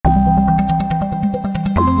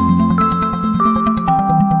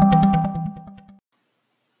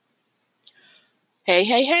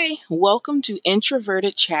Hey. Welcome to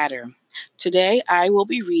Introverted Chatter. Today I will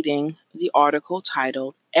be reading the article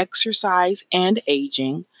titled Exercise and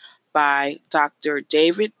Aging by Dr.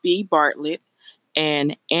 David B. Bartlett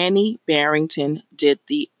and Annie Barrington did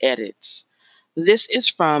the edits. This is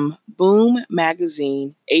from Boom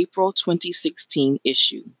Magazine, April 2016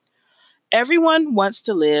 issue. Everyone wants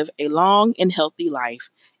to live a long and healthy life.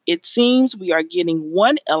 It seems we are getting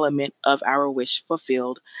one element of our wish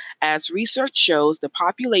fulfilled, as research shows the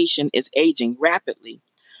population is aging rapidly.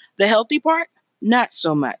 The healthy part? Not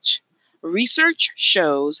so much. Research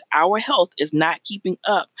shows our health is not keeping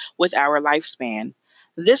up with our lifespan.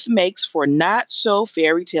 This makes for not so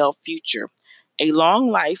fairy tale future, a long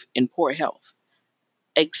life in poor health.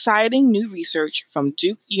 Exciting new research from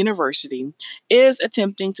Duke University is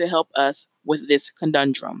attempting to help us with this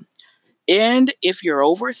conundrum. And if you're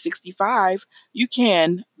over 65, you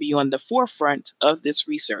can be on the forefront of this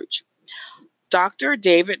research. Dr.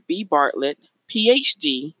 David B. Bartlett,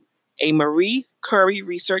 PhD, a Marie Curie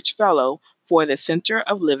Research Fellow for the Center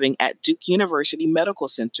of Living at Duke University Medical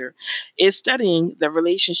Center, is studying the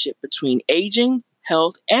relationship between aging,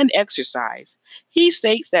 health, and exercise. He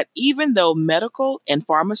states that even though medical and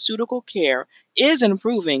pharmaceutical care is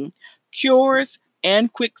improving, cures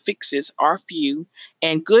and quick fixes are few,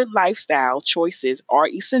 and good lifestyle choices are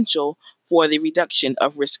essential for the reduction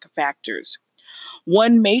of risk factors.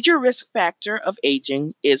 One major risk factor of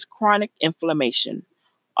aging is chronic inflammation.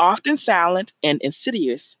 Often silent and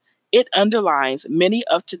insidious, it underlies many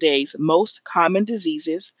of today's most common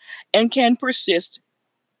diseases and can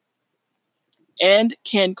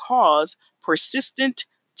cause persistent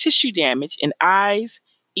tissue damage in eyes,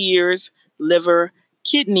 ears, liver,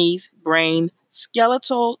 kidneys, brain,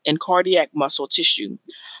 skeletal, and cardiac muscle tissue.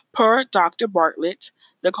 Per Dr. Bartlett,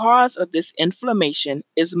 the cause of this inflammation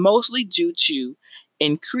is mostly due to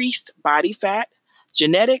increased body fat,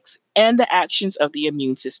 genetics, and the actions of the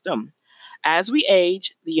immune system. As we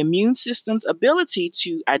age, the immune system's ability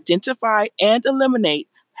to identify and eliminate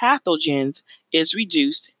pathogens is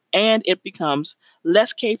reduced and it becomes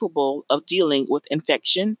less capable of dealing with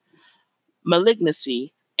infection,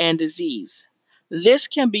 malignancy, and disease. This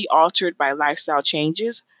can be altered by lifestyle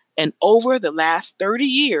changes, and over the last 30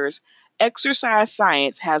 years, exercise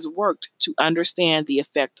science has worked to understand the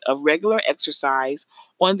effect of regular exercise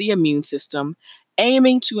on the immune system,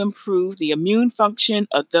 aiming to improve the immune function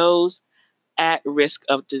of those at risk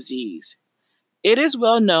of disease. It is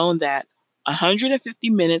well known that 150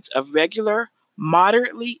 minutes of regular,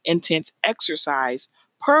 moderately intense exercise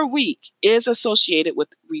per week is associated with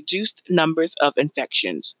reduced numbers of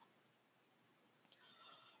infections.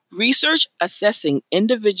 Research assessing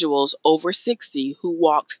individuals over 60 who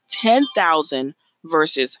walked 10,000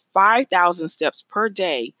 versus 5,000 steps per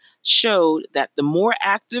day showed that the more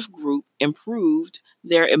active group improved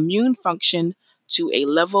their immune function to a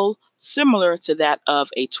level similar to that of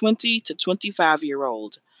a 20 to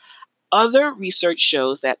 25-year-old. Other research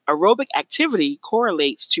shows that aerobic activity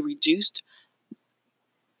correlates to reduced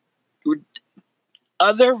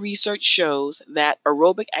Other research shows that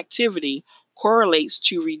aerobic activity correlates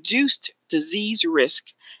to reduced disease risk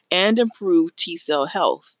and improved T cell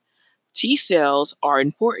health. T cells are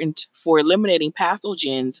important for eliminating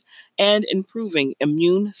pathogens and improving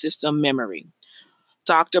immune system memory.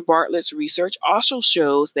 Dr. Bartlett's research also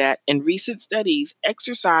shows that in recent studies,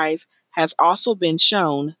 exercise has also been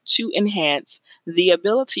shown to enhance the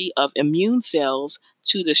ability of immune cells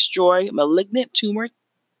to destroy malignant tumor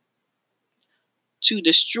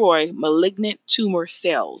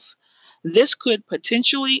cells. This could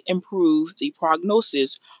potentially improve the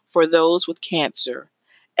prognosis for those with cancer.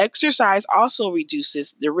 Exercise also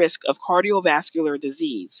reduces the risk of cardiovascular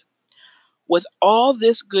disease. With all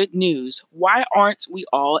this good news, why aren't we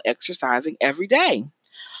all exercising every day?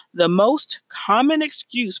 The most common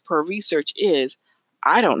excuse per research is,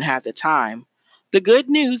 I don't have the time. The good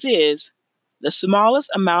news is, the smallest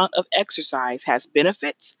amount of exercise has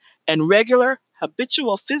benefits, and regular,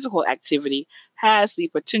 habitual physical activity has the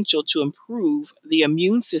potential to improve the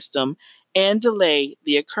immune system and delay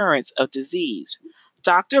the occurrence of disease.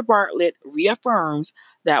 Dr. Bartlett reaffirms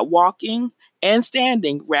that walking and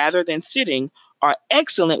standing rather than sitting are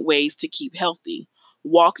excellent ways to keep healthy.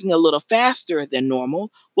 Walking a little faster than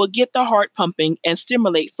normal will get the heart pumping and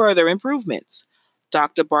stimulate further improvements.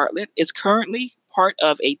 Dr. Bartlett is currently part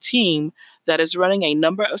of a team that is running a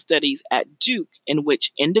number of studies at Duke in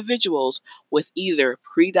which individuals with either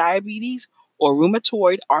prediabetes or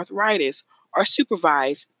rheumatoid arthritis are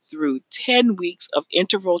supervised through 10 weeks of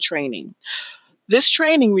interval training. This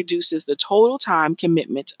training reduces the total time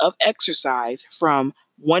commitment of exercise from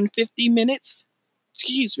 150 minutes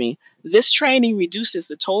This training reduces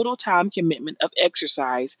the total time commitment of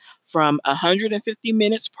exercise from 150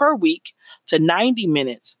 minutes per week to 90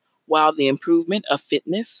 minutes, while the improvement of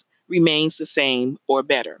fitness remains the same or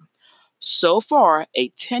better. So far, a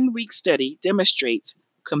 10-week study demonstrates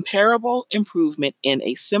comparable improvement in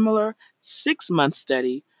a similar 6-month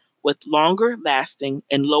study with longer lasting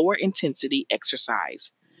and lower intensity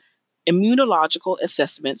exercise. Immunological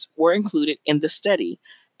assessments were included in the study,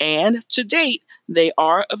 and to date, they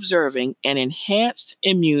are observing an enhanced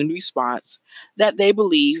immune response that they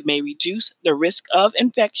believe may reduce the risk of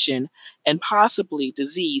infection and possibly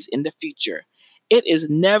disease in the future. It is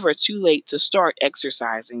never too late to start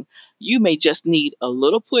exercising. You may just need a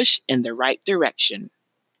little push in the right direction.